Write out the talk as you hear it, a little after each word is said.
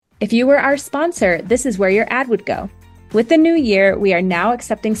If you were our sponsor, this is where your ad would go. With the new year, we are now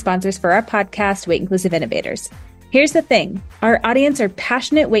accepting sponsors for our podcast, Weight Inclusive Innovators. Here's the thing. Our audience are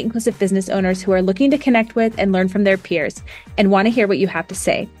passionate weight inclusive business owners who are looking to connect with and learn from their peers and want to hear what you have to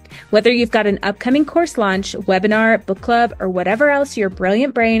say. Whether you've got an upcoming course launch, webinar, book club, or whatever else your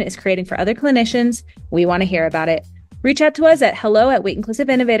brilliant brain is creating for other clinicians, we want to hear about it. Reach out to us at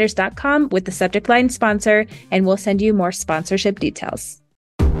hello@weightinclusiveinnovators.com with the subject line sponsor, and we'll send you more sponsorship details.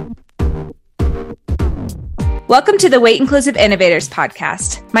 Welcome to the Weight Inclusive Innovators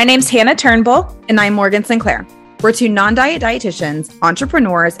podcast. My name's Hannah Turnbull. And I'm Morgan Sinclair. We're two non-diet dietitians,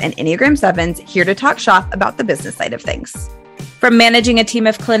 entrepreneurs, and Enneagram 7s here to talk shop about the business side of things. From managing a team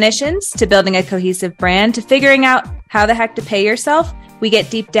of clinicians to building a cohesive brand to figuring out how the heck to pay yourself, we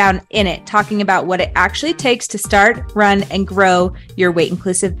get deep down in it, talking about what it actually takes to start, run, and grow your weight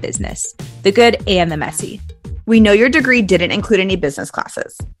inclusive business, the good and the messy. We know your degree didn't include any business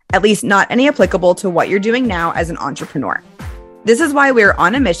classes, at least not any applicable to what you're doing now as an entrepreneur. This is why we're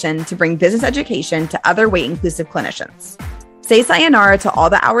on a mission to bring business education to other weight-inclusive clinicians. Say sayonara to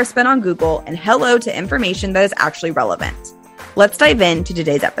all the hours spent on Google and hello to information that is actually relevant. Let's dive into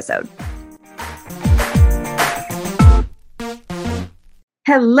today's episode.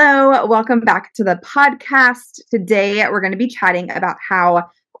 Hello, welcome back to the podcast. Today, we're going to be chatting about how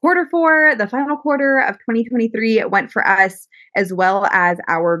Quarter 4, the final quarter of 2023 went for us, as well as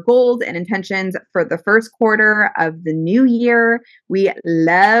our goals and intentions for the first quarter of the new year. We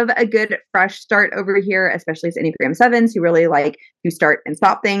love a good fresh start over here, especially as Enneagram 7s who really like to start and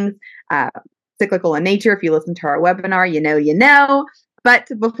stop things. Cyclical in nature. If you listen to our webinar, you know. But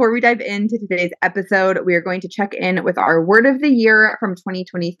before we dive into today's episode, we are going to check in with our word of the year from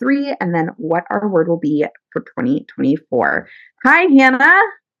 2023 and then what our word will be for 2024. Hi, Hannah.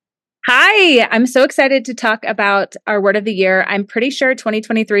 Hi, I'm so excited to talk about our word of the year. I'm pretty sure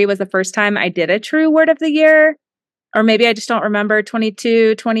 2023 was the first time I did a true word of the year, or maybe I just don't remember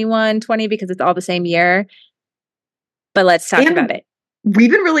 22, 21, 20 because it's all the same year. But let's talk about it.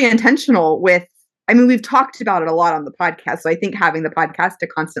 We've been really intentional we've talked about it a lot on the podcast. So I think having the podcast to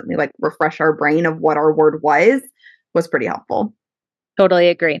constantly refresh our brain of what our word was pretty helpful. Totally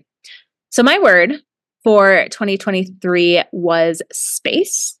agree. So my word for 2023 was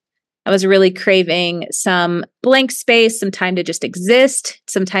space. I was really craving some blank space, some time to just exist,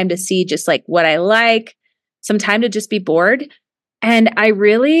 some time to see just what I like, some time to just be bored. And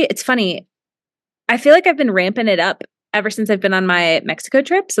it's funny, I feel like I've been ramping it up ever since I've been on my Mexico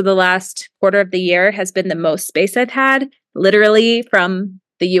trip. So the last quarter of the year has been the most space I've had, literally from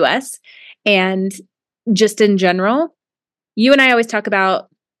the US. And just in general, you and I always talk about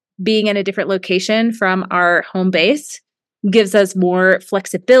being in a different location from our home base gives us more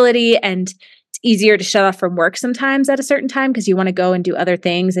flexibility, and it's easier to shut off from work sometimes at a certain time because you want to go and do other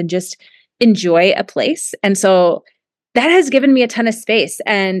things and just enjoy a place. And so that has given me a ton of space,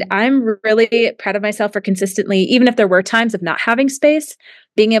 and I'm really proud of myself for consistently, even if there were times of not having space,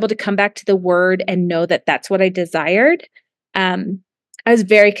 being able to come back to the word and know that that's what I desired. I was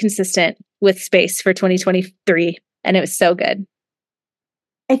very consistent with space for 2023, and it was so good.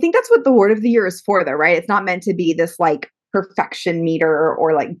 I think that's what the word of the year is for, though, right? It's not meant to be this perfection meter,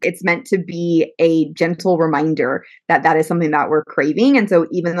 or it's meant to be a gentle reminder that that is something that we're craving. And so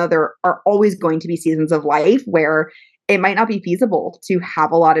even though there are always going to be seasons of life where it might not be feasible to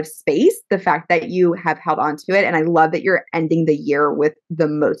have a lot of space, the fact that you have held on to it. And I love that you're ending the year with the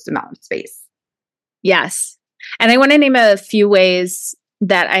most amount of space. Yes. And I want to name a few ways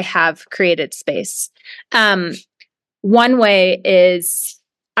that I have created space. One way is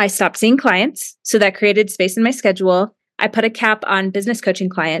I stopped seeing clients, so that created space in my schedule. I put a cap on business coaching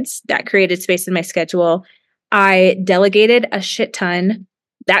clients. That created space in my schedule. I delegated a shit ton.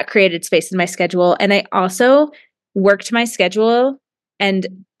 That created space in my schedule. And I also worked my schedule and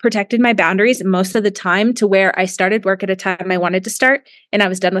protected my boundaries most of the time to where I started work at a time I wanted to start, and I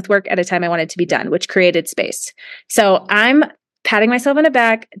was done with work at a time I wanted to be done, which created space. So I'm patting myself on the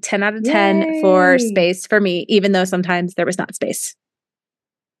back, 10 out of 10 Yay. For space for me, even though sometimes there was not space.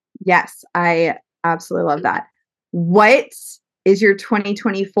 Yes, I absolutely love that. What is your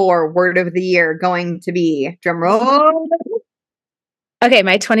 2024 word of the year going to be? Drum roll. Okay,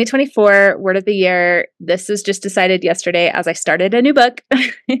 my 2024 word of the year, this was just decided yesterday as I started a new book.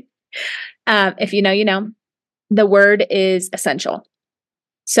 If you know, you know. The word is essential.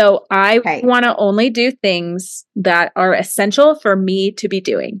 So I want to only do things that are essential for me to be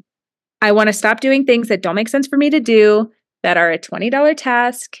doing. I want to stop doing things that don't make sense for me to do, that are a $20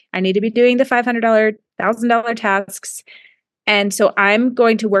 task. I need to be doing the $500, $1,000 tasks. And so I'm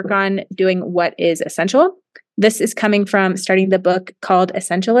going to work on doing what is essential. This is coming from starting the book called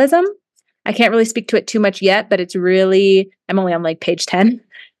Essentialism. I can't really speak to it too much yet, but it's really, I'm only on like page 10,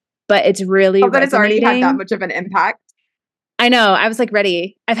 but it's really but it's already had that much of an impact. I know. I was like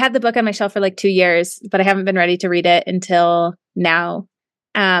ready. I've had the book on my shelf for like 2 years, but I haven't been ready to read it until now.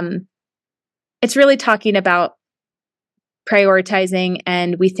 It's really talking about prioritizing,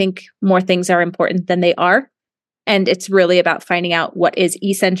 and we think more things are important than they are. And it's really about finding out what is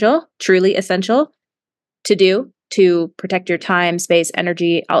essential, truly essential to do to protect your time, space,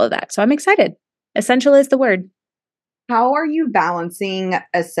 energy, all of that. So I'm excited. Essential is the word. How are you balancing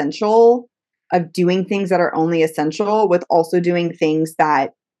essential of doing things that are only essential with also doing things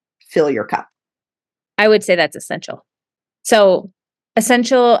that fill your cup? I would say that's essential. So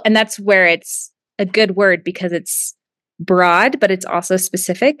essential, and that's where it's a good word because it's broad, but it's also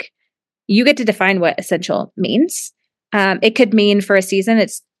specific. You get to define what essential means. It could mean for a season,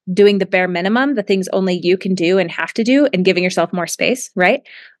 it's doing the bare minimum, the things only you can do and have to do, and giving yourself more space, right?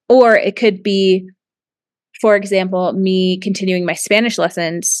 Or it could be, for example, me continuing my Spanish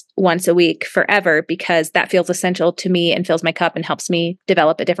lessons once a week forever because that feels essential to me and fills my cup and helps me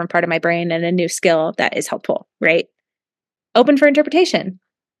develop a different part of my brain and a new skill that is helpful, right? Open for interpretation.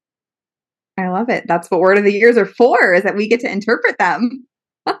 I love it. That's what word of the years are for, is that we get to interpret them.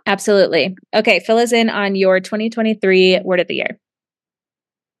 Absolutely. Okay, fill us in on your 2023 word of the year.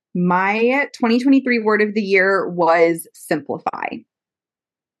 My 2023 word of the year was simplify.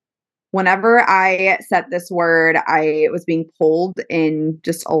 Whenever I said this word, I was being pulled in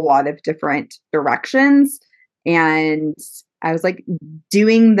just a lot of different directions. And I was like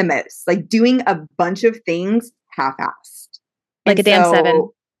doing the most, like doing a bunch of things half-assed. Like a damn seven.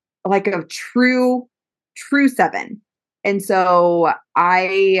 Like a true 7. And so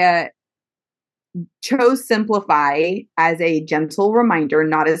I chose simplify as a gentle reminder,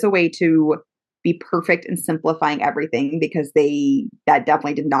 not as a way to be perfect in simplifying everything, because that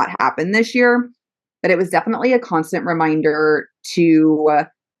definitely did not happen this year. But it was definitely a constant reminder to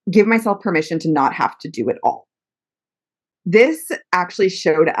give myself permission to not have to do it all. This actually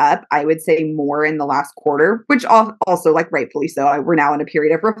showed up, I would say, more in the last quarter, which also, like, rightfully so. We're now in a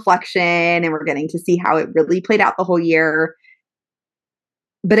period of reflection and we're getting to see how it really played out the whole year.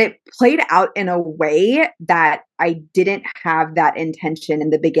 But it played out in a way that I didn't have that intention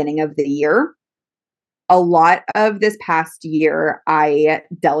in the beginning of the year. A lot of this past year, I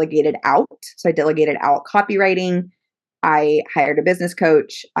delegated out. So I delegated out copywriting. I hired a business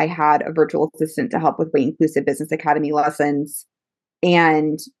coach. I had a virtual assistant to help with Way Inclusive Business Academy lessons.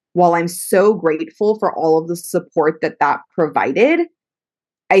 And while I'm so grateful for all of the support that provided,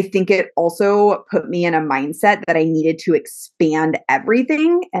 I think it also put me in a mindset that I needed to expand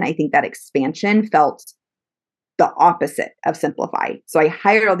everything. And I think that expansion felt the opposite of simplify. So I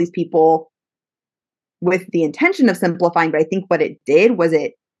hired all these people with the intention of simplifying, but I think what it did was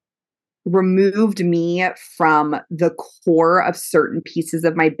it removed me from the core of certain pieces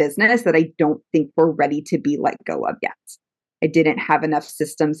of my business that I don't think were ready to be let go of yet. I didn't have enough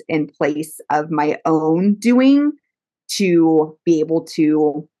systems in place of my own doing to be able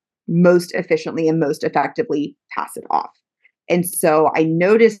to most efficiently and most effectively pass it off. And so I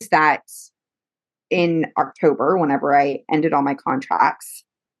noticed that in October, whenever I ended all my contracts,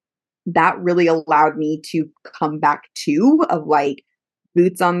 that really allowed me to come back to of like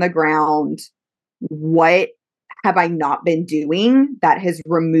boots on the ground. What have I not been doing that has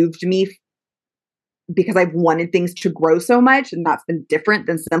removed me because I've wanted things to grow so much, and that's been different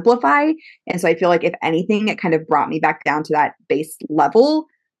than simplify. And so I feel like if anything, it kind of brought me back down to that base level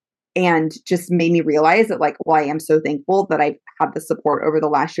and just made me realize that, like, well, I am so thankful that I've had the support over the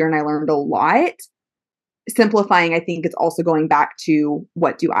last year and I learned a lot. Simplifying, I think, is also going back to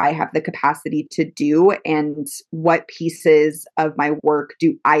what do I have the capacity to do and what pieces of my work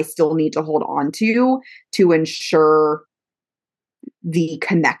do I still need to hold on to ensure the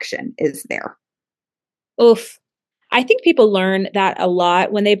connection is there. Oof. I think people learn that a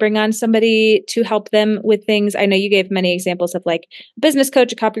lot when they bring on somebody to help them with things. I know you gave many examples of like a business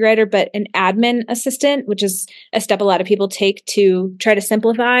coach, a copywriter, but an admin assistant, which is a step a lot of people take to try to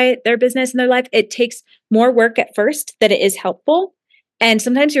simplify their business and their life. It takes more work at first that it is helpful. And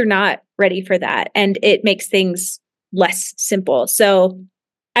sometimes you're not ready for that. And it makes things less simple. So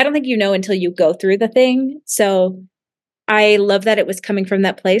I don't think you know until you go through the thing. So I love that it was coming from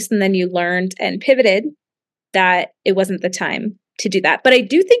that place. And then you learned and pivoted that it wasn't the time to do that. But I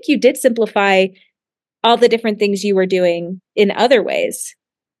do think you did simplify all the different things you were doing in other ways.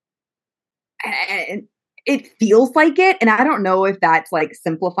 And it feels like it. And I don't know if that's like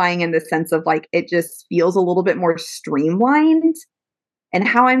simplifying in the sense of like, it just feels a little bit more streamlined in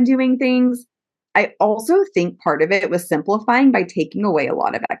how I'm doing things. I also think part of it was simplifying by taking away a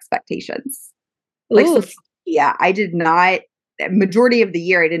lot of expectations. Like, Ooh, so yeah, I did not, majority of the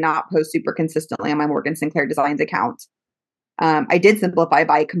year, I did not post super consistently on my Morgan Sinclair Designs account. I did simplify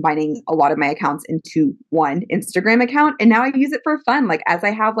by combining a lot of my accounts into one Instagram account. And now I use it for fun, like as I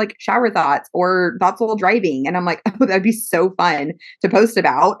have like shower thoughts or thoughts while driving. And I'm like, oh, that'd be so fun to post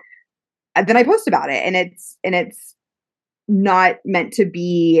about. And then I post about it. And it's not meant to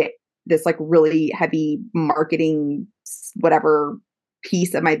be this like really heavy marketing, whatever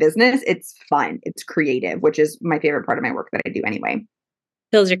piece of my business. It's fun. It's creative, which is my favorite part of my work that I do anyway.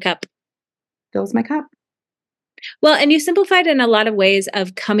 fills your cup. Fills my cup. Well, and you simplified in a lot of ways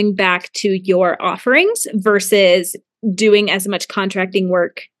of coming back to your offerings versus doing as much contracting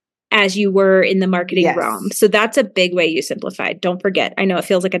work as you were in the marketing realm. So that's a big way you simplified. Don't forget. I know it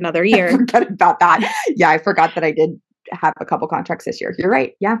feels like another year. I forgot about that. Yeah, I forgot that I did have a couple contracts this year. You're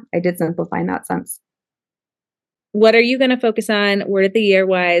right. Yeah, I did simplify in that sense. What are you going to focus on word of the year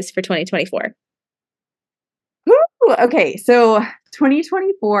wise for 2024? Ooh, okay, so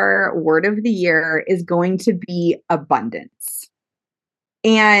 2024 word of the year is going to be abundance.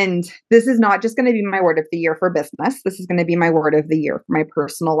 And this is not just going to be my word of the year for business. This is going to be my word of the year for my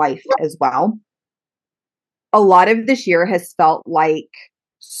personal life as well. A lot of this year has felt like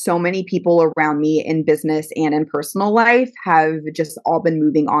so many people around me in business and in personal life have just all been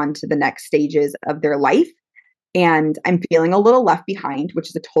moving on to the next stages of their life. And I'm feeling a little left behind, which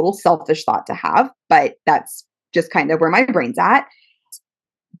is a total selfish thought to have, but that's just kind of where my brain's at.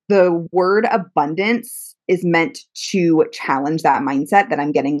 The word abundance is meant to challenge that mindset that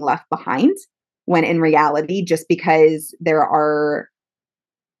I'm getting left behind, when in reality, just because there are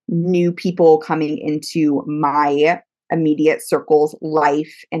new people coming into my immediate circle's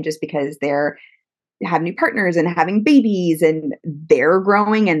life, and just because they're have new partners and having babies and they're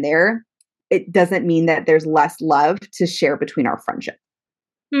growing and it doesn't mean that there's less love to share between our friendship.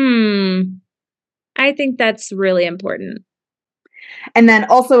 I think that's really important. And then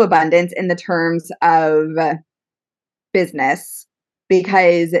also abundance in the terms of business,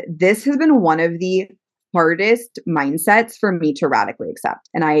 because this has been one of the hardest mindsets for me to radically accept.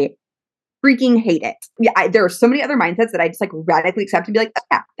 And I freaking hate it. Yeah, there are so many other mindsets that I just like radically accept and be like, oh,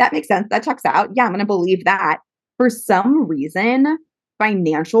 yeah, that makes sense. That checks out. Yeah, I'm going to believe that. For some reason,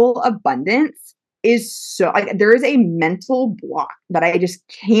 financial abundance is so like there is a mental block that I just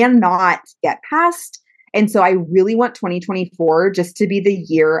cannot get past. And so I really want 2024 just to be the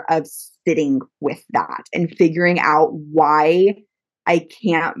year of sitting with that and figuring out why I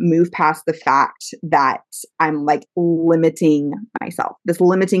can't move past the fact that I'm like limiting myself, this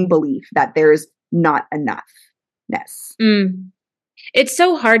limiting belief that there's not enoughness. It's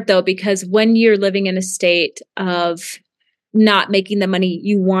so hard though, because when you're living in a state of not making the money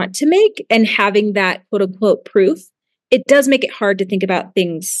you want to make and having that quote unquote proof, it does make it hard to think about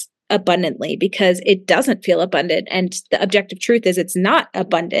things abundantly because it doesn't feel abundant. And the objective truth is it's not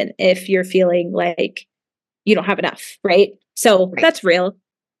abundant if you're feeling like you don't have enough, right? So that's real.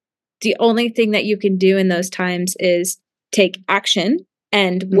 The only thing that you can do in those times is take action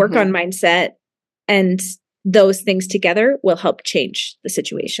and work on mindset, and those things together will help change the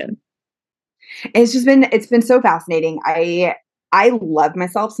situation. It's been so fascinating. I love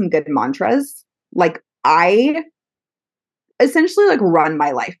myself some good mantras. Like I essentially like run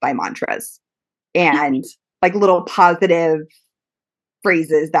my life by mantras and like little positive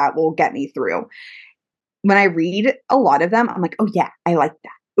phrases that will get me through. When I read a lot of them, I'm like, oh yeah, I like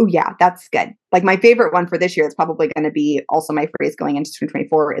that. Oh yeah, that's good. Like my favorite one for this year is probably going to be also my phrase going into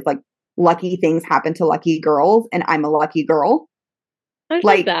 2024 is like, lucky things happen to lucky girls, and I'm a lucky girl. I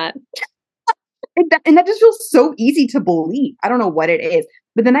like that. And that just feels so easy to believe. I don't know what it is.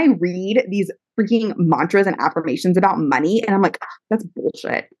 But then I read these freaking mantras and affirmations about money, and I'm like, that's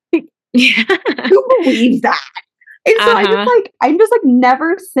bullshit. Who believes that? And so I'm just like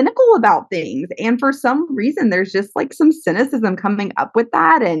never cynical about things. And for some reason, there's just like some cynicism coming up with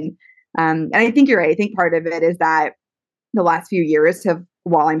that. And I think you're right. I think part of it is that the last few years have,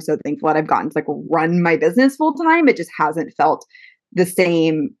 while I'm so thankful that I've gotten to like run my business full time, it just hasn't felt the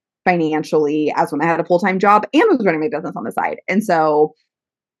same financially as when I had a full-time job and was running my business on the side. And so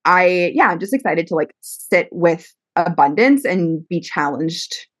I'm just excited to like sit with abundance and be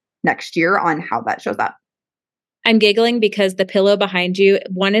challenged next year on how that shows up. I'm giggling because the pillow behind you,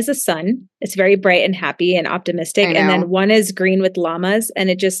 one is a sun. It's very bright and happy and optimistic. And then one is green with llamas.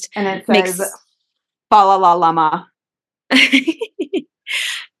 And it just says, fa la la llama.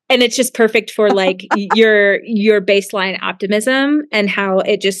 And it's just perfect for like your baseline optimism and how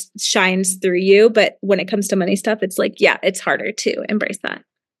it just shines through you. But when it comes to money stuff, it's like, yeah, it's harder to embrace that.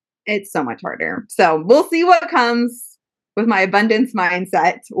 It's so much harder. So we'll see what comes with my abundance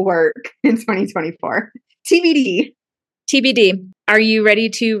mindset work in 2024. TBD. TBD. Are you ready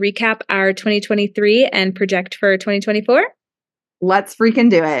to recap our 2023 and project for 2024? Let's freaking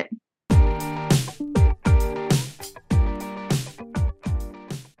do it.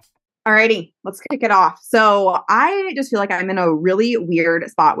 Alrighty, let's kick it off. So I just feel like I'm in a really weird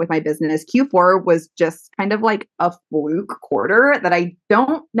spot with my business. Q4 was just kind of like a fluke quarter that I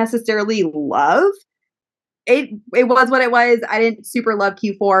don't necessarily love. It was what it was. I didn't super love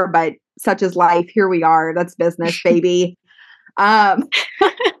Q4, but such is life. Here we are. That's business, baby. Put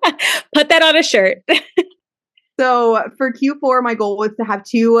that on a shirt. So for Q4, my goal was to have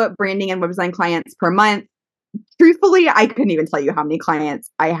 2 branding and web design clients per month. Truthfully, I couldn't even tell you how many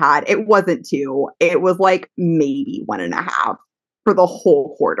clients I had. It wasn't 2. It was like maybe 1.5 for the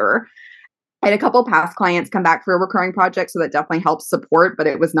whole quarter. I had a couple past clients come back for a recurring project, so that definitely helps support, but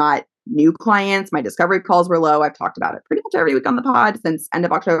it was not new clients. My discovery calls were low. I've talked about it pretty much every week on the pod since end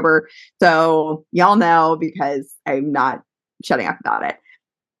of October. So y'all know because I'm not shutting up about it.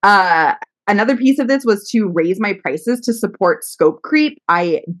 Another piece of this was to raise my prices to support scope creep.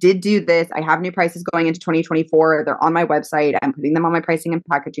 I did do this. I have new prices going into 2024. They're on my website. I'm putting them on my pricing and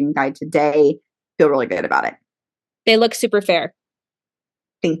packaging guide today. Feel really good about it. They look super fair.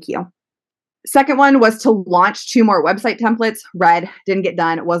 Thank you. Second one was to launch 2 more website templates. Red didn't get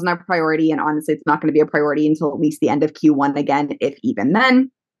done. It wasn't our priority. And honestly, it's not going to be a priority until at least the end of Q1 again, if even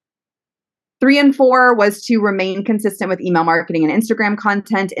then. 3 and 4 was to remain consistent with email marketing and Instagram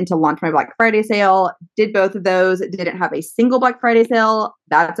content and to launch my Black Friday sale. Did both of those. Didn't have a single Black Friday sale.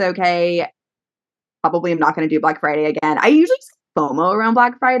 That's okay. Probably am not going to do Black Friday again. I usually FOMO around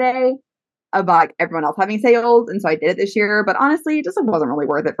Black Friday about like everyone else having sales. And so I did it this year. But honestly, it just wasn't really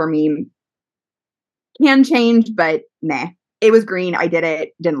worth it for me. Can change, but nah. It was green. I did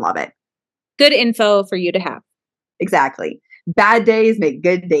it. Didn't love it. Good info for you to have. Exactly. Bad days make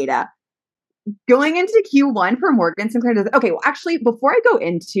good data. Going into Q1 for Morgan Sinclair okay, well, actually, before I go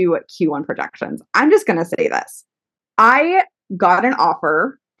into Q1 projections, I'm just going to say this. I got an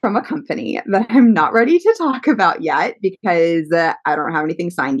offer from a company that I'm not ready to talk about yet because I don't have anything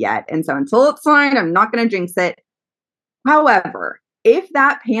signed yet. And so until it's signed, I'm not going to jinx it. However, if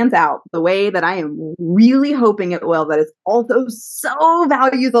that pans out the way that I am really hoping it will, that is also so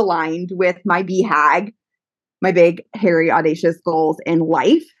values aligned with my BHAG, my big, hairy, audacious goals in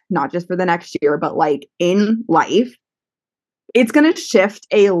life, not just for the next year, but like in life, it's going to shift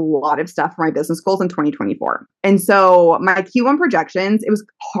a lot of stuff for my business goals in 2024. And so my Q1 projections, it was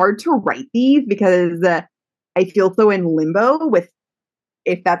hard to write these because I feel so in limbo with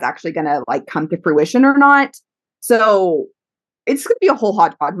if that's actually going to like come to fruition or not. So it's going to be a whole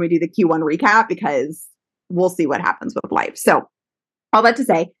hodgepodge when we do the Q1 recap because we'll see what happens with life. So all that to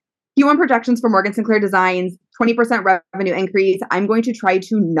say, Q1 projections for Morgan Sinclair Designs, 20% revenue increase. I'm going to try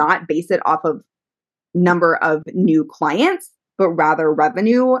to not base it off of number of new clients, but rather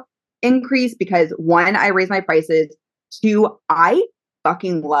revenue increase because 1, I raise my prices. 2, I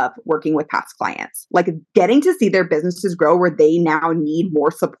fucking love working with past clients. Like getting to see their businesses grow where they now need more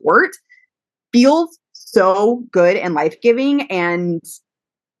support feels so good and life-giving. And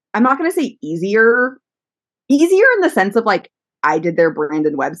I'm not going to say easier in the sense of like, I did their brand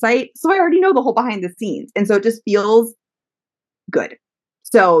and website. So I already know the whole behind the scenes. And so it just feels good.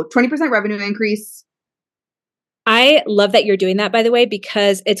 So 20% revenue increase. I love that you're doing that, by the way,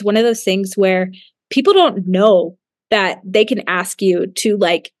 because it's one of those things where people don't know that they can ask you to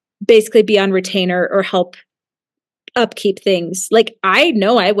like basically be on retainer or help upkeep things. Like I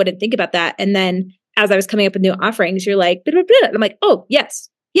know I wouldn't think about that. And then as I was coming up with new offerings, you're like, blah, blah, blah. I'm like, oh, yes.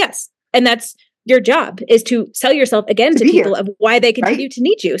 And that's your job is to sell yourself again to people of why they continue to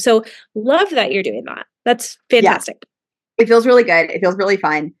need you. So love that you're doing that. That's fantastic. Yeah. It feels really good. It feels really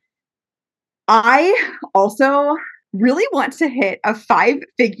fun. I also really want to hit a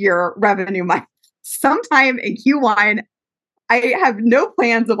 5-figure revenue month sometime in Q1. I have no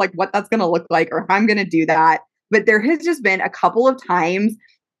plans of like what that's going to look like or how I'm going to do that. But there has just been a couple of times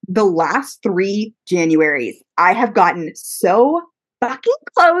the last 3 Januaries, I have gotten so fucking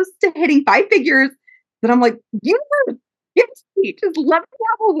close to hitting 5 figures that I'm like, universe, yes, just let me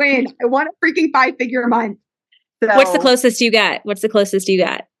have a win. I want a freaking 5-figure month. So, what's the closest you got?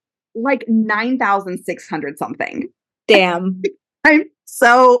 Like 9,600 something. Damn. I'm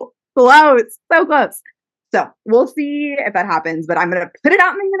so close. So we'll see if that happens, but I'm going to put it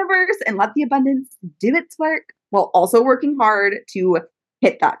out in the universe and let the abundance do its work while also working hard to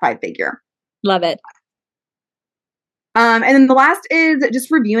hit that 5-figure. Love it. And then the last is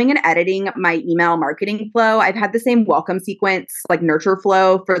just reviewing and editing my email marketing flow. I've had the same welcome sequence, like nurture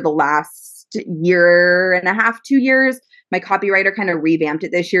flow, for the last year and a half, 2 years. My copywriter kind of revamped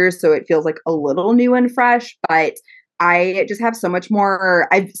it this year, so it feels like a little new and fresh, but I just have so much more.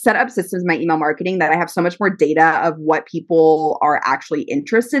 I've set up systems in my email marketing that I have so much more data of what people are actually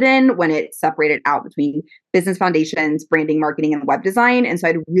interested in when it's separated out between business foundations, branding, marketing, and web design. And so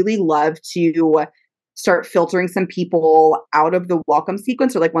I'd really love to start filtering some people out of the welcome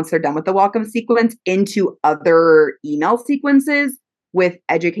sequence, or like once they're done with the welcome sequence, into other email sequences with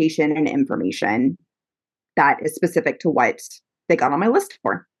education and information that is specific to what they got on my list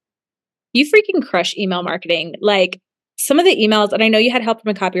for. You freaking crush email marketing. Like some of the emails, and I know you had help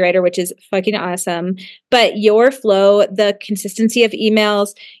from a copywriter, which is fucking awesome, but your flow, the consistency of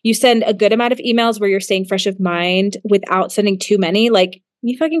emails, you send a good amount of emails where you're staying fresh of mind without sending too many. Like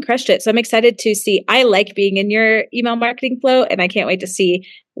you fucking crushed it. So I'm excited to see. I like being in your email marketing flow, and I can't wait to see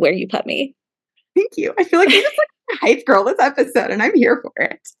where you put me. Thank you. I feel like I'm just like a hype girl this episode, and I'm here for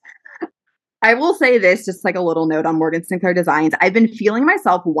it. I will say this, just like a little note on Morgan Sinclair Designs. I've been feeling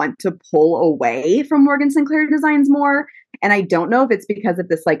myself want to pull away from Morgan Sinclair Designs more. And I don't know if it's because of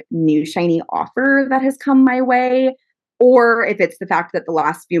this like new shiny offer that has come my way, or if it's the fact that the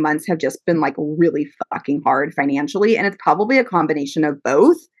last few months have just been like really fucking hard financially. And it's probably a combination of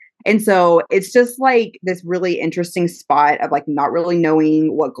both. And so it's just like this really interesting spot of like not really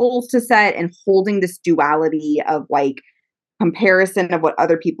knowing what goals to set and holding this duality of like comparison of what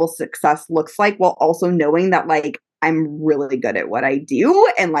other people's success looks like, while also knowing that like I'm really good at what I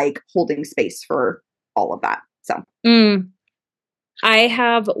do and like holding space for all of that. So I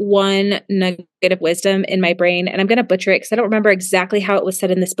have one nugget of wisdom in my brain, and I'm going to butcher it because I don't remember exactly how it was said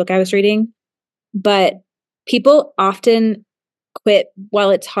in this book I was reading, but people often quit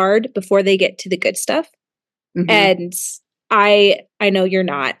while it's hard before they get to the good stuff. Mm-hmm. And I know you're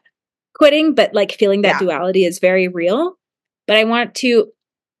not quitting, but like feeling that duality is very real. But I want to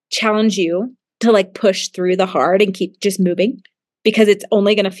challenge you to like push through the hard and keep just moving, because it's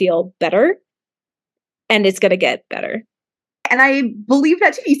only going to feel better and it's going to get better. And I believe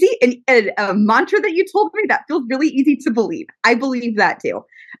that too. You see, a mantra that you told me that feels really easy to believe. I believe that too.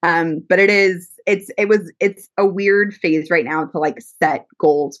 But it's a weird phase right now to like set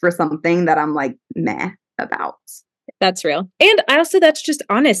goals for something that I'm like meh about. That's real. And also that's just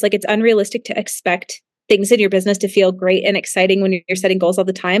honest. Like it's unrealistic to expect things in your business to feel great and exciting when you're setting goals all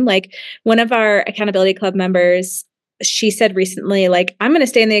the time. Like one of our accountability club members, she said recently, like, I'm going to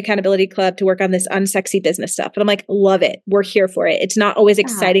stay in the accountability club to work on this unsexy business stuff. And I'm like, love it. We're here for it. It's not always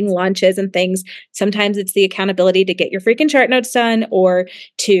exciting launches and things. Sometimes it's the accountability to get your freaking chart notes done or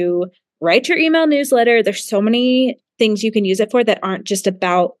to write your email newsletter. There's so many things you can use it for that aren't just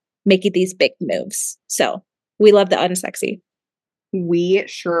about making these big moves. So we love the unsexy. We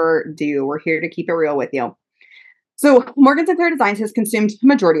sure do. We're here to keep it real with you. So Morgan Sinclair Designs has consumed the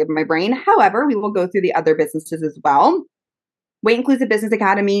majority of my brain. However, we will go through the other businesses as well. Weight Inclusive Business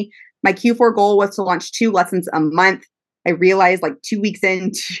Academy. My Q4 goal was to launch 2 lessons a month. I realized like 2 weeks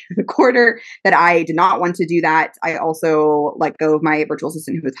into the quarter that I did not want to do that. I also let go of my virtual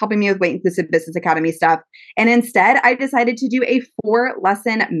assistant who was helping me with Weight Inclusive Business Academy stuff. And instead, I decided to do a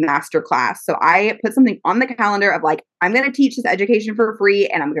 4-lesson masterclass. So I put something on the calendar of like, I'm going to teach this education for free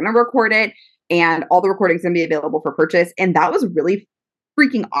and I'm going to record it. And all the recordings going to be available for purchase. And that was really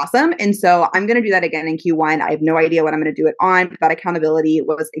freaking awesome. And so I'm going to do that again in Q1. I have no idea what I'm going to do it on. But that accountability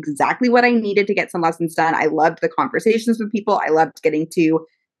was exactly what I needed to get some lessons done. I loved the conversations with people. I loved getting to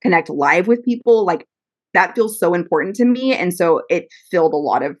connect live with people. Like that feels so important to me. And so it filled a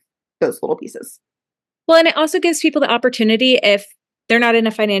lot of those little pieces. Well, and it also gives people the opportunity, if they're not in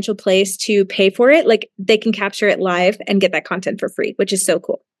a financial place to pay for it, like they can capture it live and get that content for free, which is so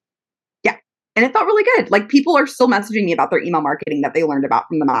cool. And it felt really good. Like people are still messaging me about their email marketing that they learned about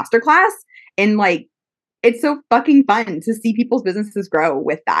from the masterclass. And like, it's so fucking fun to see people's businesses grow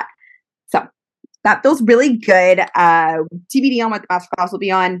with that. So that feels really good. TBD on what the masterclass will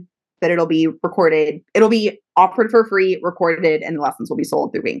be on, but it'll be recorded. It'll be offered for free, recorded, and the lessons will be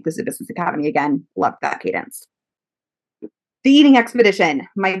sold through Weight Inclusive Business Academy. Again, love that cadence. The Eating Expedition.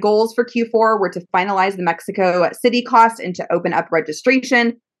 My goals for Q4 were to finalize the Mexico City cost and to open up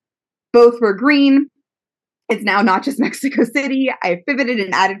registration. Both were green. It's now not just Mexico City. I pivoted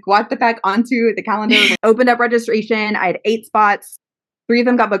and added Coatepec onto the calendar. Opened up registration. I had 8 spots. 3 of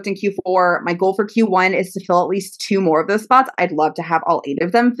them got booked in Q4. My goal for Q1 is to fill at least 2 more of those spots. I'd love to have all 8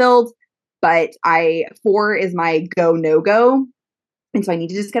 of them filled, but 4 is my go, no go. And so I need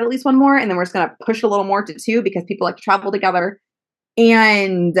to just get at least 1 more. And then we're just going to push a little more to 2 because people like to travel together.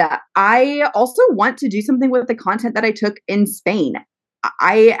 And I also want to do something with the content that I took in Spain.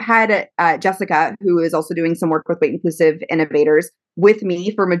 I had Jessica, who is also doing some work with Weight Inclusive Innovators, with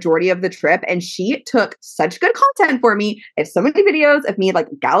me for majority of the trip, and she took such good content for me. I have so many videos of me like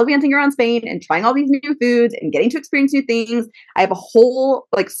gallivanting around Spain and trying all these new foods and getting to experience new things. I have a whole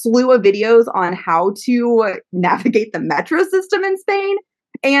like slew of videos on how to navigate the metro system in Spain.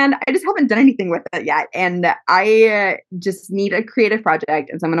 And I just haven't done anything with it yet. And I just need a creative project.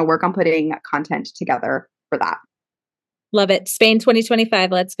 And so I'm going to work on putting content together for that. Love it. Spain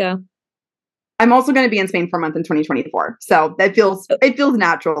 2025. Let's go. I'm also going to be in Spain for a month in 2024. So it feels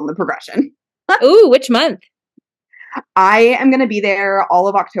natural in the progression. Ooh, which month? I am going to be there all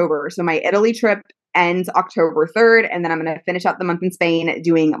of October. So my Italy trip ends October 3rd. And then I'm going to finish out the month in Spain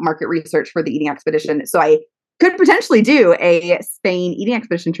doing market research for the eating expedition. So I could potentially do a Spain eating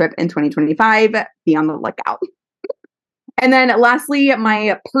expedition trip in 2025. Be on the lookout. And then lastly,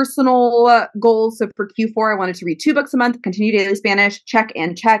 my personal goals. So for Q4, I wanted to read 2 books a month, continue daily Spanish, check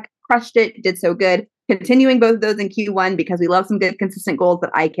and check, crushed it, did so good. Continuing both of those in Q1 because we love some good consistent goals that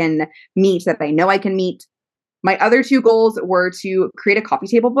I can meet, that I know I can meet. My other 2 goals were to create a coffee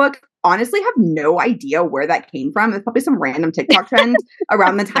table book. Honestly, have no idea where that came from. It's probably some random TikTok trend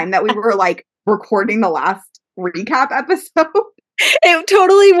around the time that we were like recording the last recap episode. It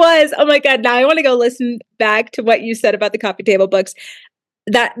totally was. Oh my God. Now I want to go listen back to what you said about the coffee table books.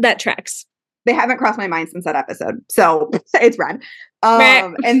 That tracks. They haven't crossed my mind since that episode. So it's rad.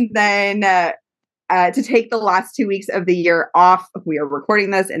 And then to take the last 2 weeks of the year off, we are recording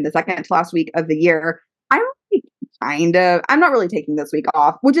this in the second to last week of the year. I'm not really taking this week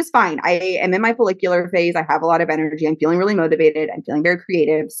off, which is fine. I am in my follicular phase. I have a lot of energy. I'm feeling really motivated. I'm feeling very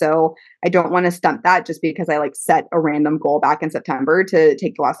creative. So I don't want to stump that just because I like set a random goal back in September to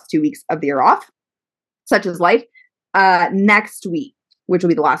take the last 2 weeks of the year off. Such is life. Next week, which will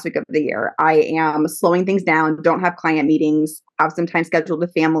be the last week of the year, I am slowing things down. Don't have client meetings. Have some time scheduled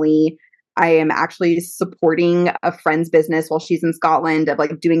with family. I am actually supporting a friend's business while she's in Scotland of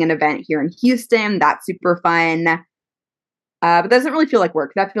like doing an event here in Houston. That's super fun. But that doesn't really feel like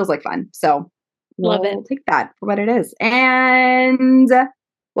work. That feels like fun. So we'll take that for what it is. And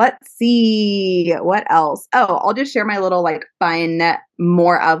let's see what else. Oh, I'll just share my little like fun,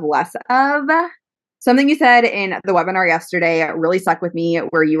 more of, less of. Something you said in the webinar yesterday really stuck with me,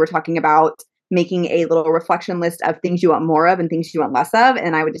 where you were talking about making a little reflection list of things you want more of and things you want less of.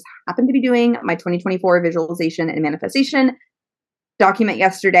 And I would just happen to be doing my 2024 visualization and manifestation document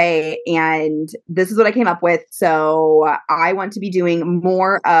yesterday. And this is what I came up with. So I want to be doing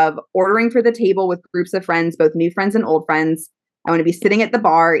more of ordering for the table with groups of friends, both new friends and old friends. I want to be sitting at the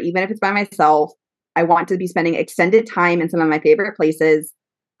bar, even if it's by myself. I want to be spending extended time in some of my favorite places.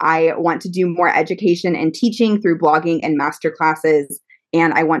 I want to do more education and teaching through blogging and masterclasses.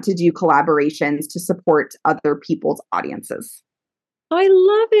 And I want to do collaborations to support other people's audiences. Oh, I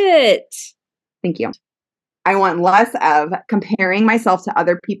love it. Thank you. I want less of comparing myself to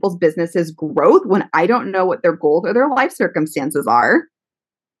other people's businesses' growth when I don't know what their goals or their life circumstances are.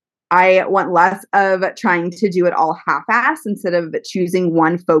 I want less of trying to do it all half-assed instead of choosing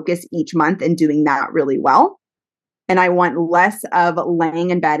one focus each month and doing that really well. And I want less of laying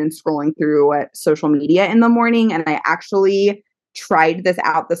in bed and scrolling through social media in the morning. And I actually tried this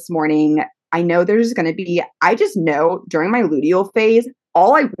out this morning. I know there's going to be, I just know during my luteal phase,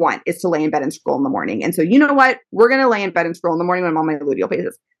 all I want is to lay in bed and scroll in the morning. And so, you know what? We're going to lay in bed and scroll in the morning when I'm on my luteal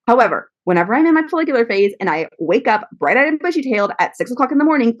phases. However, whenever I'm in my follicular phase and I wake up bright-eyed and bushy-tailed at 6 o'clock in the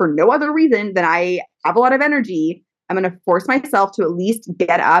morning for no other reason than I have a lot of energy, I'm going to force myself to at least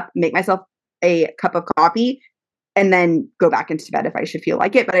get up, make myself a cup of coffee, and then go back into bed if I should feel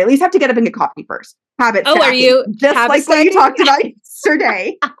like it. But I at least have to get up and get coffee first. Habit stacking. Are you just like what you talked about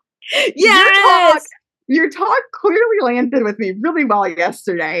yesterday? Yes. Your talk clearly landed with me really well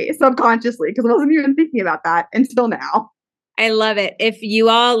yesterday, subconsciously, because I wasn't even thinking about that until now. I love it. If you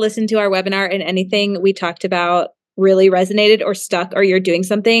all listened to our webinar and anything we talked about really resonated or stuck, or you're doing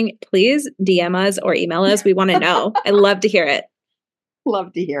something, please DM us or email us. We want to know. I love to hear it.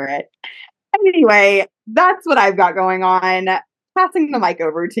 Love to hear it. Anyway, that's what I've got going on. Passing the mic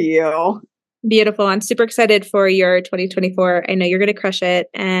over to you. Beautiful. I'm super excited for your 2024. I know you're going to crush it,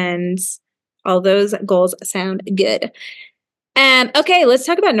 and all those goals sound good. Okay, let's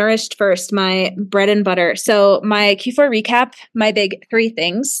talk about Nourished first, my bread and butter. So my Q4 recap, my big 3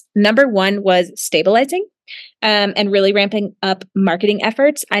 things. Number 1 was stabilizing and really ramping up marketing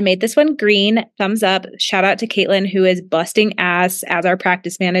efforts. I made this one green, thumbs up. Shout out to Caitlin, who is busting ass as our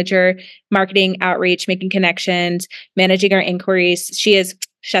practice manager, marketing, outreach, making connections, managing our inquiries. She is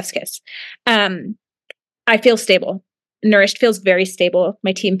chef's kiss. I feel stable. Nourished feels very stable.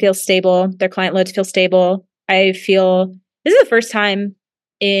 My team feels stable. Their client loads feel stable. I feel this is the first time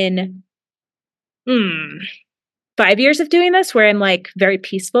in 5 years of doing this where I'm like very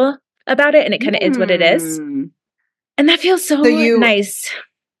peaceful about it and it kind of is what it is. And that feels so nice.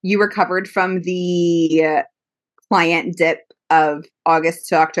 You recovered from the client dip of August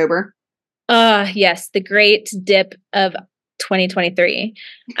to October? Yes, the great dip of 2023.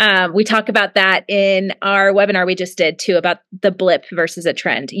 We talk about that in our webinar we just did too, about the blip versus a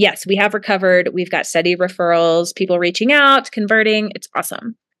trend. Yes, we have recovered. We've got steady referrals, people reaching out, converting. It's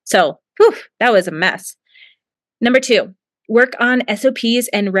awesome. So that was a mess. Number 2, work on SOPs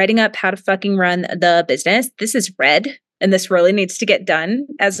and writing up how to fucking run the business. This is red, and this really needs to get done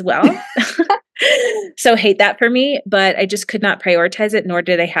as well. So hate that for me, but I just could not prioritize it, nor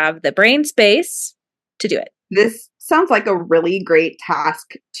did I have the brain space to do it. This sounds like a really great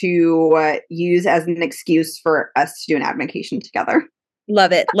task to use as an excuse for us to do an advocation together.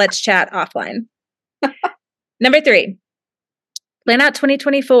 Love it. Let's chat offline. Number 3, plan out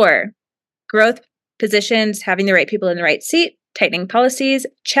 2024. Growth, positions, having the right people in the right seat, tightening policies.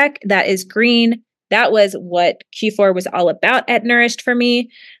 Check. That is green. That was what Q4 was all about at Nourished for me.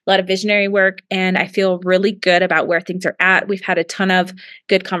 A lot of visionary work, and I feel really good about where things are at. We've had a ton of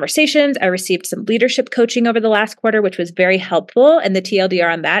good conversations. I received some leadership coaching over the last quarter, which was very helpful. And the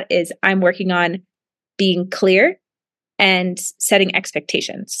TLDR on that is I'm working on being clear and setting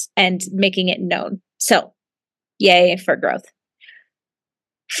expectations and making it known. So, yay for growth.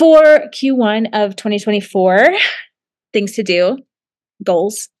 For Q1 of 2024, things to do,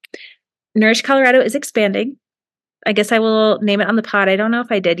 goals. Nourish Colorado is expanding. I guess I will name it on the pod. I don't know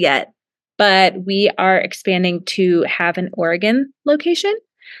if I did yet, but we are expanding to have an Oregon location.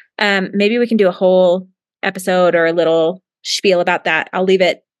 Maybe we can do a whole episode or a little spiel about that. I'll leave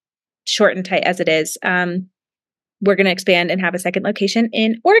it short and tight as it is. We're going to expand and have a second location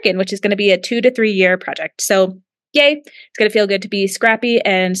in Oregon, which is going to be a 2 to 3 year project. So yay, it's going to feel good to be scrappy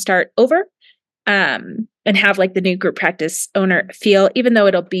and start over and have like the new group practice owner feel, even though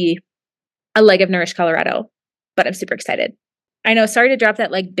it'll be a leg of Nourish Colorado, but I'm super excited. I know, sorry to drop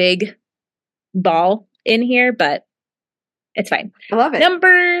that like big ball in here, but it's fine. I love it.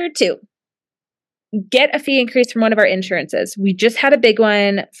 Number 2, get a fee increase from one of our insurances. We just had a big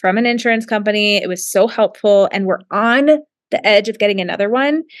one from an insurance company. It was so helpful, and we're on the edge of getting another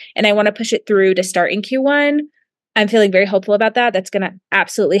one, and I want to push it through to start in Q1. I'm feeling very hopeful about that. That's going to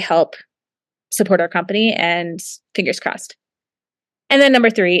absolutely help support our company, and fingers crossed. And then number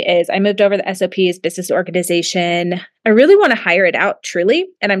 3 is I moved over the SOPs, business organization. I really want to hire it out truly,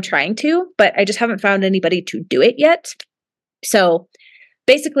 and I'm trying to, but I just haven't found anybody to do it yet. So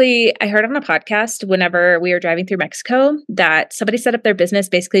basically, I heard on a podcast whenever we were driving through Mexico that somebody set up their business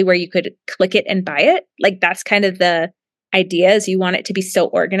basically where you could click it and buy it. Like that's kind of the idea, is you want it to be so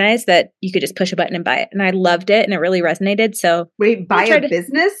organized that you could just push a button and buy it. And I loved it, and it really resonated. So wait, buy a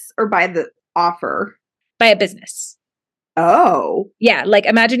business or buy the offer? Buy a business. Oh. Yeah, like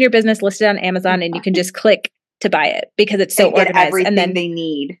imagine your business listed on Amazon and you can just click to buy it because it's so organized. Everything and then they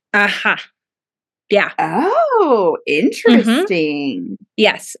need. Yeah. Oh, interesting.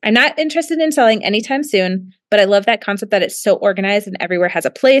 Yes. I'm not interested in selling anytime soon, but I love that concept that it's so organized and everywhere has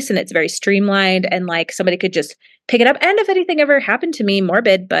a place and it's very streamlined and like somebody could just pick it up. And if anything ever happened to me,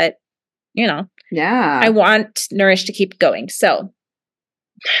 morbid, but you know, yeah, I want Nourish to keep going. So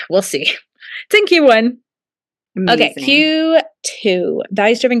we'll see. It's in Q1. Amazing. Okay, Q2,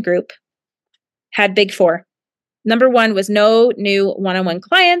 values-driven group, had big 4. Number 1 was no new one-on-one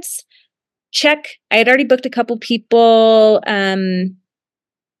clients. Check. I had already booked a couple people that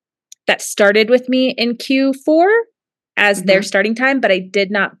started with me in Q4 as their starting time, but I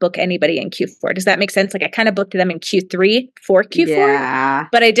did not book anybody in Q4. Does that make sense? Like I kind of booked them in Q3 for Q4,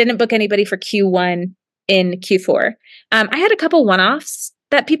 but I didn't book anybody for Q1 in Q4. I had a couple one-offs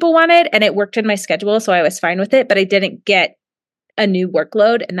that people wanted, and it worked in my schedule, so I was fine with it, but I didn't get a new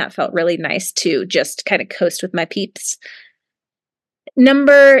workload, and that felt really nice to just kind of coast with my peeps.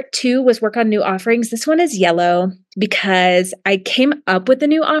 Number 2 was work on new offerings. This one is yellow because I came up with the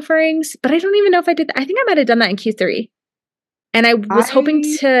new offerings, but I don't even know if I did that. I think I might have done that in Q3, and I was hoping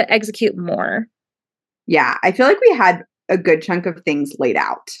to execute more. Yeah, I feel like we had a good chunk of things laid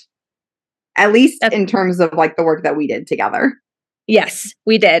out, at least in terms of like the work that we did together. Yes,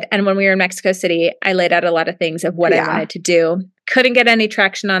 we did. And when we were in Mexico City, I laid out a lot of things of what I wanted to do. Couldn't get any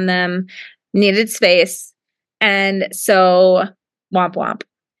traction on them, needed space. And so, womp womp.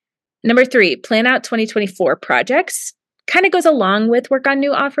 Number 3, plan out 2024 projects. Kind of goes along with work on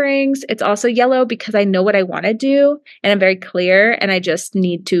new offerings. It's also yellow because I know what I want to do and I'm very clear and I just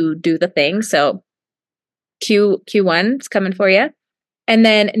need to do the thing. So Q1 is coming for you. And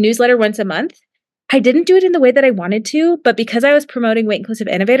then newsletter once a month. I didn't do it in the way that I wanted to, but because I was promoting Weight Inclusive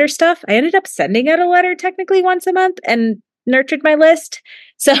Innovator stuff, I ended up sending out a letter technically once a month and nurtured my list.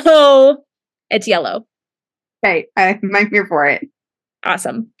 So it's yellow. Okay, I'm here for it.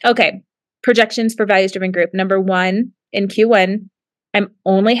 Awesome. Okay. Projections for values driven group. Number 1 in Q1, I'm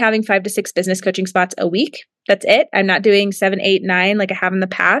only having 5 to 6 business coaching spots a week. That's it. I'm not doing 7, 8, 9 like I have in the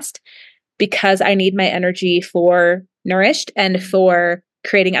past because I need my energy for Nourished and for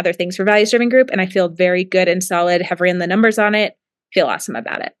creating other things for values driven group. And I feel very good and solid, have ran the numbers on it, feel awesome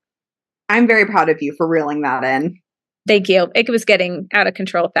about it. I'm very proud of you for reeling that in. Thank you. It was getting out of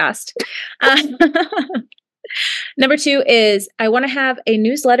control fast. Number 2 is I want to have a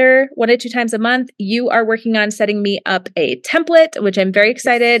newsletter 1 to 2 times a month. You are working on setting me up a template, which I'm very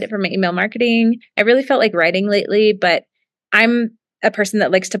excited for my email marketing. I really felt like writing lately, but I'm a person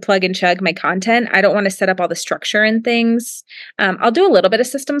that likes to plug and chug my content. I don't want to set up all the structure and things. I'll do a little bit of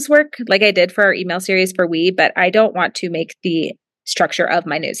systems work like I did for our email series for We, but I don't want to make the structure of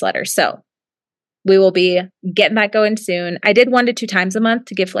my newsletter. So we will be getting that going soon. I did 1 to 2 times a month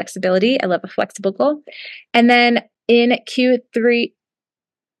to give flexibility. I love a flexible goal. And then in Q1,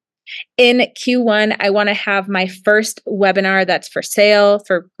 I want to have my first webinar that's for sale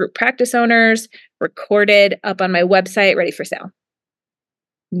for group practice owners, recorded up on my website, ready for sale.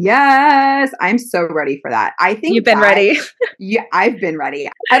 Yes, I'm so ready for that. I think you've been ready. Yeah, I've been ready.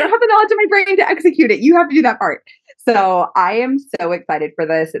 I don't have the knowledge in my brain to execute it. You have to do that part. So I am so excited for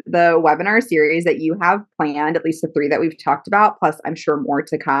this. The webinar series that you have planned, at least the 3 that we've talked about, plus I'm sure more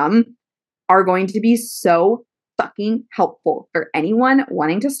to come, are going to be so fucking helpful for anyone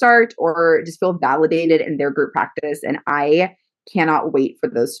wanting to start or just feel validated in their group practice. And I cannot wait for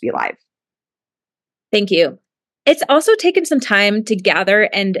those to be live. Thank you. It's also taken some time to gather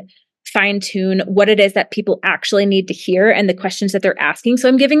and fine tune what it is that people actually need to hear and the questions that they're asking. So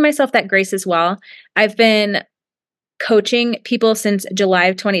I'm giving myself that grace as well. I've been coaching people since July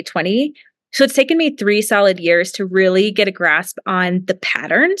of 2020. So it's taken me 3 solid years to really get a grasp on the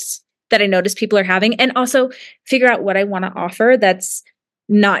patterns that I notice people are having and also figure out what I want to offer that's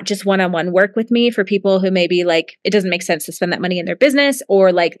not just one-on-one work with me for people who maybe like it doesn't make sense to spend that money in their business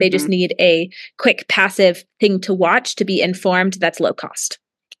or like they just need a quick passive thing to watch to be informed that's low cost.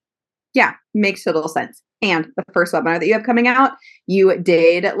 Yeah, makes total sense. And the first webinar that you have coming out, you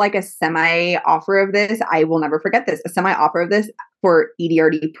did like a semi offer of this. I will never forget this, a semi offer of this for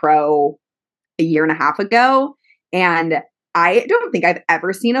EDRD Pro a year and a half ago. And I don't think I've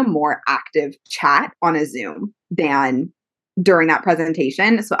ever seen a more active chat on a Zoom than during that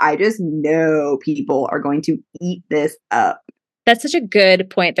presentation. So I just know people are going to eat this up. That's such a good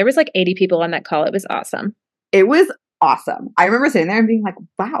point. There was like 80 people on that call. It was awesome. It was awesome. I remember sitting there and being like,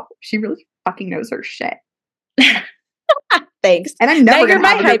 wow, she really fucking knows her shit. Thanks. And I'm never going to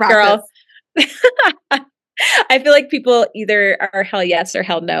have a good girl. I feel like people either are hell yes or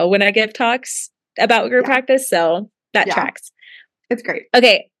hell no when I give talks about group practice. So that tracks. It's great.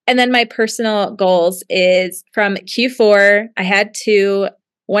 Okay. And then my personal goals is from Q4. I had 2.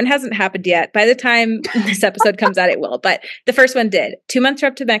 One hasn't happened yet. By the time this episode comes out, it will. But the first one did. 2-month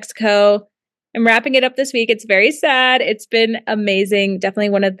trip to Mexico. I'm wrapping it up this week. It's very sad. It's been amazing.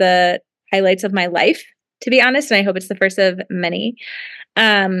 Definitely one of the highlights of my life, to be honest. And I hope it's the first of many.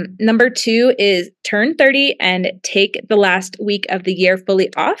 Number 2 is turn 30 and take the last week of the year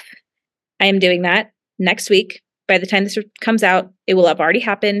fully off. I am doing that next week. By the time this comes out, it will have already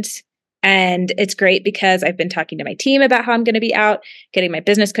happened. And it's great because I've been talking to my team about how I'm going to be out, getting my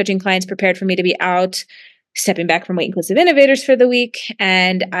business coaching clients prepared for me to be out, stepping back from Weight Inclusive Innovators for the week.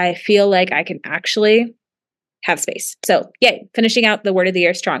 And I feel like I can actually have space. So yay, finishing out the word of the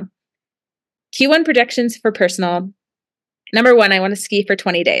year strong. Q1 projections for personal. Number 1, I want to ski for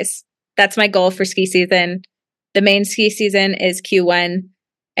 20 days. That's my goal for ski season. The main ski season is Q1.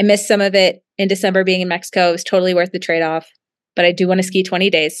 I missed some of it in December being in Mexico. It was totally worth the trade-off, but I do want to ski 20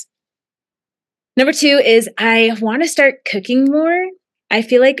 days. Number 2 is I want to start cooking more. I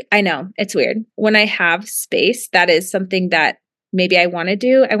feel like, I know, it's weird. When I have space, that is something that maybe I want to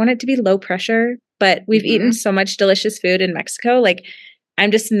do. I want it to be low pressure, but we've eaten so much delicious food in Mexico. Like,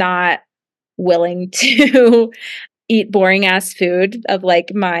 I'm just not willing to eat boring ass food of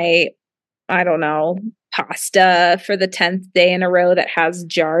like my, I don't know, pasta for the 10th day in a row that has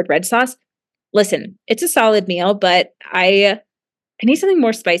jarred red sauce. Listen, it's a solid meal, but I need something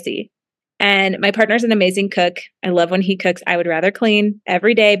more spicy. And my partner's an amazing cook. I love when he cooks. I would rather clean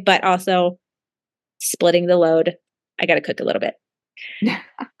every day, but also splitting the load. I got to cook a little bit.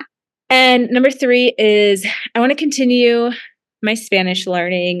 And number 3 is I want to continue my Spanish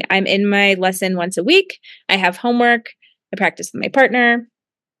learning. I'm in my lesson once a week. I have homework. I practice with my partner.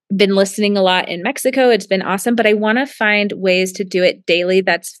 Been listening a lot in Mexico. It's been awesome, but I want to find ways to do it daily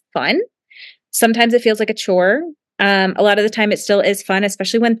that's fun. Sometimes it feels like a chore. A lot of the time it still is fun,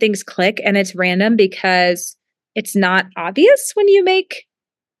 especially when things click and it's random because it's not obvious when you make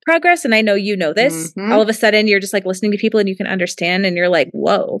progress. And I know you know this. Mhm. All of a sudden you're just like listening to people and you can understand and you're like,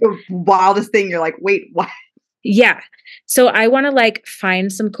 whoa. The wildest thing, you're like, wait, what? Yeah. So I want to like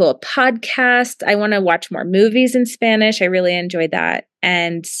find some cool podcasts. I want to watch more movies in Spanish. I really enjoyed that.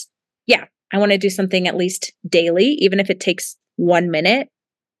 And yeah, I want to do something at least daily, even if it takes 1 minute,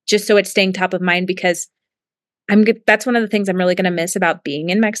 just so it's staying top of mind because that's one of the things I'm really going to miss about being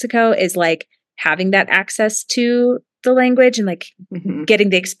in Mexico is like having that access to the language and like getting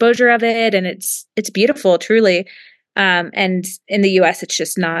the exposure of it. And it's beautiful, truly. And in the US, it's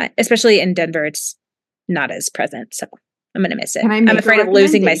just not, especially in Denver, it's not as present. So I'm going to miss it. Can I make I'm afraid of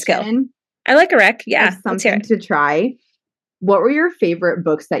losing my skill. I like a rec. Yeah. Something to try. What were your favorite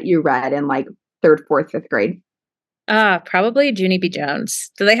books that you read in like 3rd, 4th, 5th grade? Probably Junie B.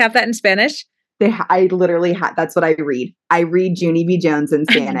 Jones. Do they have that in Spanish? I literally that's what I read. I read Junie B. Jones in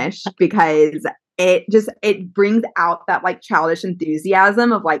Spanish because it brings out that like childish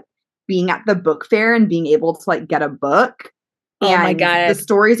enthusiasm of like being at the book fair and being able to like get a book. Oh my God. The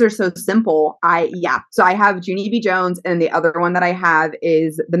stories are so simple. So I have Junie B. Jones, and the other one that I have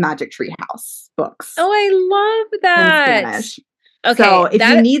is the Magic Tree House books. Oh, I love that. In Spanish. Okay. So if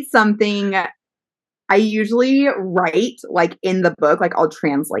you need something, I usually write like in the book, like I'll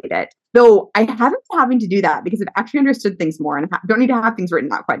translate it. Though I haven't been having to do that because I've actually understood things more and don't need to have things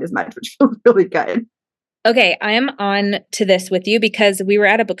written out quite as much, which feels really good. Okay, I am on to this with you because we were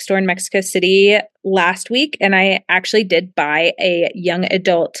at a bookstore in Mexico City last week and I actually did buy a young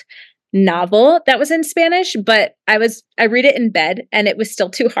adult novel that was in Spanish, but I read it in bed and it was still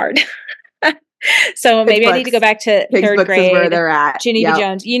too hard. So maybe I need to go back to 3rd grade. Is where they're at. Junie B.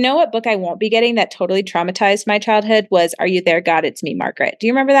 Jones. You know what book I won't be getting that totally traumatized my childhood was Are You There, God? It's Me, Margaret. Do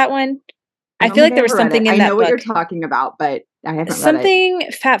you remember that one? I feel like there was something in that book. I know what you're talking about, but I haven't read it.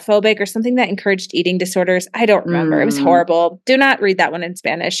 Something fat phobic or something that encouraged eating disorders. I don't remember. It was horrible. Do not read that one in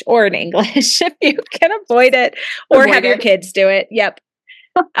Spanish or in English if you can avoid it or have your kids do it. Yep.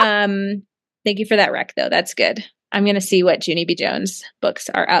 Thank you for that rec though. That's good. I'm going to see what Junie B. Jones books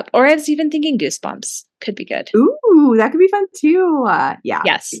are up. Or I was even thinking Goosebumps could be good. Ooh, that could be fun too. Yeah.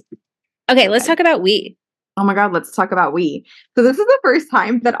 Yes. Okay, let's talk about We. Oh my God, let's talk about We. So this is the first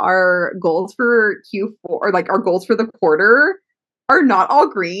time that our goals for Q4, or like our goals for the quarter, are not all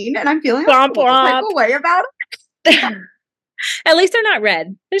green. And I'm feeling a type of way about it. At least they're not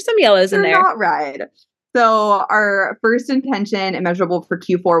red. There's some yellows in there. They're not red. So our first intention and measurable for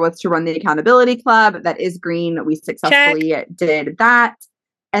Q4 was to run the accountability club. That is green. We successfully did that.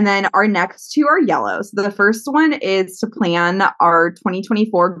 And then our next two are yellow. So the first one is to plan our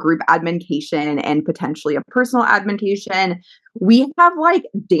 2024 group admincation and potentially a personal admincation. We have like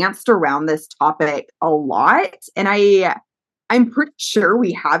danced around this topic a lot. And I'm pretty sure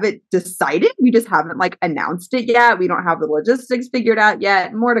we have it decided. We just haven't like announced it yet. We don't have the logistics figured out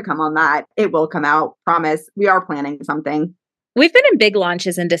yet. More to come on that. It will come out. Promise. We are planning something. We've been in big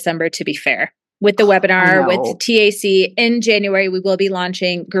launches in December, to be fair. With the webinar, with TAC. In January, we will be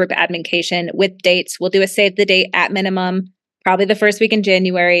launching group admincation with dates. We'll do a save the date at minimum, probably the first week in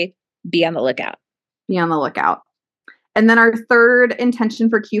January. Be on the lookout. Be on the lookout. And then our third intention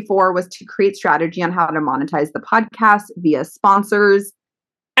for Q4 was to create strategy on how to monetize the podcast via sponsors.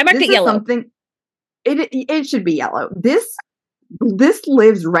 I marked it yellow. It should be yellow. This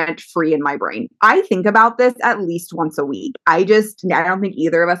lives rent free in my brain. I think about this at least once a week. I don't think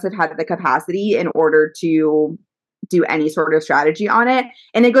either of us have had the capacity in order to do any sort of strategy on it.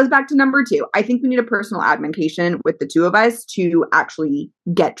 And it goes back to number 2. I think we need a personal admincation with the two of us to actually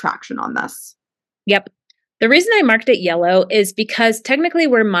get traction on this. Yep. The reason I marked it yellow is because technically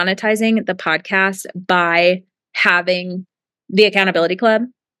we're monetizing the podcast by having the accountability club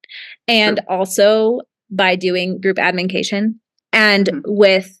and also by doing group admincation. And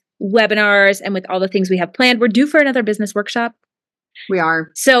with webinars and with all the things we have planned, we're due for another business workshop. We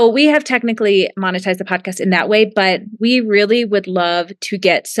are. So we have technically monetized the podcast in that way, but we really would love to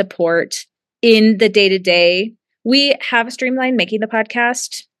get support in the day-to-day. We have streamlined making the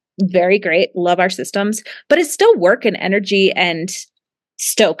podcast. Very great. Love our systems, but it's still work and energy and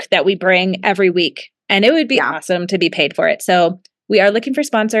stoke that we bring every week. And it would be awesome to be paid for it. So we are looking for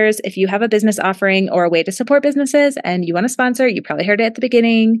sponsors. If you have a business offering or a way to support businesses and you want to sponsor, you probably heard it at the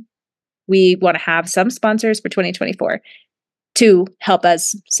beginning. We want to have some sponsors for 2024 to help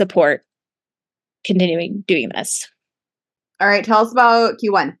us support continuing doing this. All right. Tell us about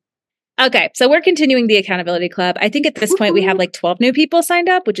Q1. Okay, so we're continuing the Accountability Club. I think at this point we have like 12 new people signed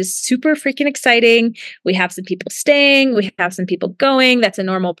up, which is super freaking exciting. We have some people staying, we have some people going. That's a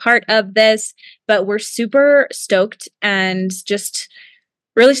normal part of this, but we're super stoked and just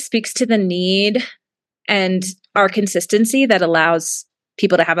really speaks to the need and our consistency that allows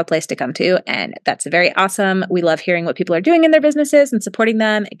people to have a place to come to. And that's very awesome. We love hearing what people are doing in their businesses and supporting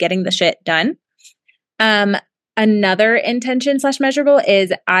them, getting the shit done. Another intention / measurable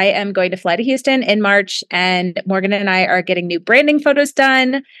is I am going to fly to Houston in March, and Morgan and I are getting new branding photos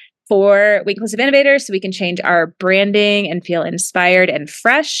done for We Inclusive Innovators so we can change our branding and feel inspired and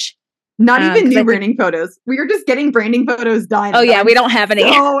fresh. Not even new branding photos. We are just getting branding photos done. Oh yeah, we don't have any.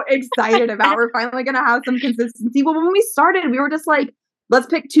 So excited about. We're finally going to have some consistency. Well, when we started, we were just like, let's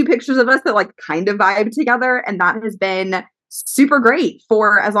pick 2 pictures of us that like kind of vibe together, and that has been super great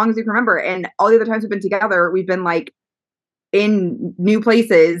for as long as you can remember. And all the other times we've been together, we've been like in new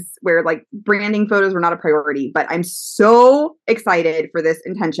places where like branding photos were not a priority. But I'm so excited for this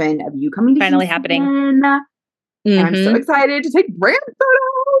intention of you coming to finally Houston. happening. And I'm so excited to take brand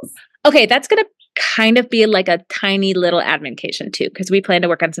photos. Okay, that's going to kind of be like a tiny little admincation too, because we plan to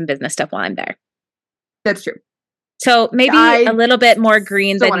work on some business stuff while I'm there. That's true. So maybe a little bit more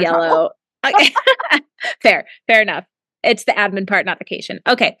green than yellow. Okay. Fair enough. It's the admin part, not vacation.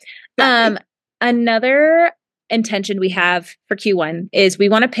 Okay. Another intention we have for Q1 is we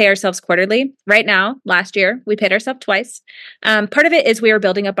want to pay ourselves quarterly. Right now, last year, we paid ourselves twice. Part of it is we are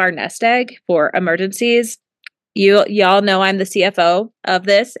building up our nest egg for emergencies. Y'all know I'm the CFO of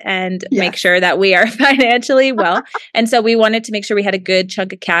this and make sure that we are financially well. And so we wanted to make sure we had a good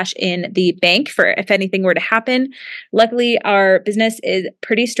chunk of cash in the bank for if anything were to happen. Luckily, our business is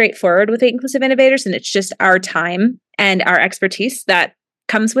pretty straightforward with Inclusive Innovators, and it's just our time and our expertise that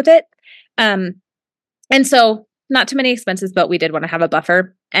comes with it. And so not too many expenses, but we did want to have a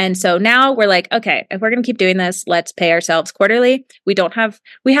buffer. And so now we're like, okay, if we're going to keep doing this, let's pay ourselves quarterly. We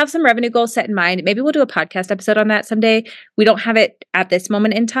have some revenue goals set in mind. Maybe we'll do a podcast episode on that someday. We don't have it at this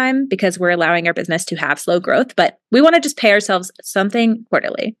moment in time because we're allowing our business to have slow growth, but we want to just pay ourselves something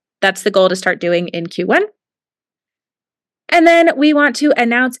quarterly. That's the goal to start doing in Q1. And then we want to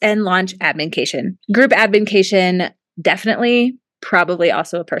announce and launch Admincation. Group Admincation, definitely, probably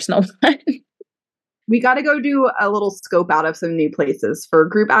also a personal one. We got to go do a little scope out of some new places for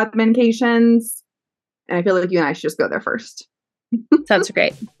group admincations. And I feel like you and I should just go there first. Sounds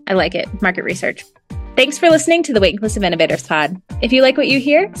great. I like it. Market research. Thanks for listening to the Wait Inclusive Innovators pod. If you like what you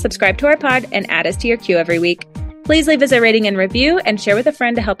hear, subscribe to our pod and add us to your queue every week. Please leave us a rating and review and share with a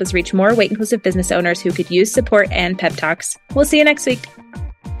friend to help us reach more Wait Inclusive business owners who could use support and pep talks. We'll see you next week.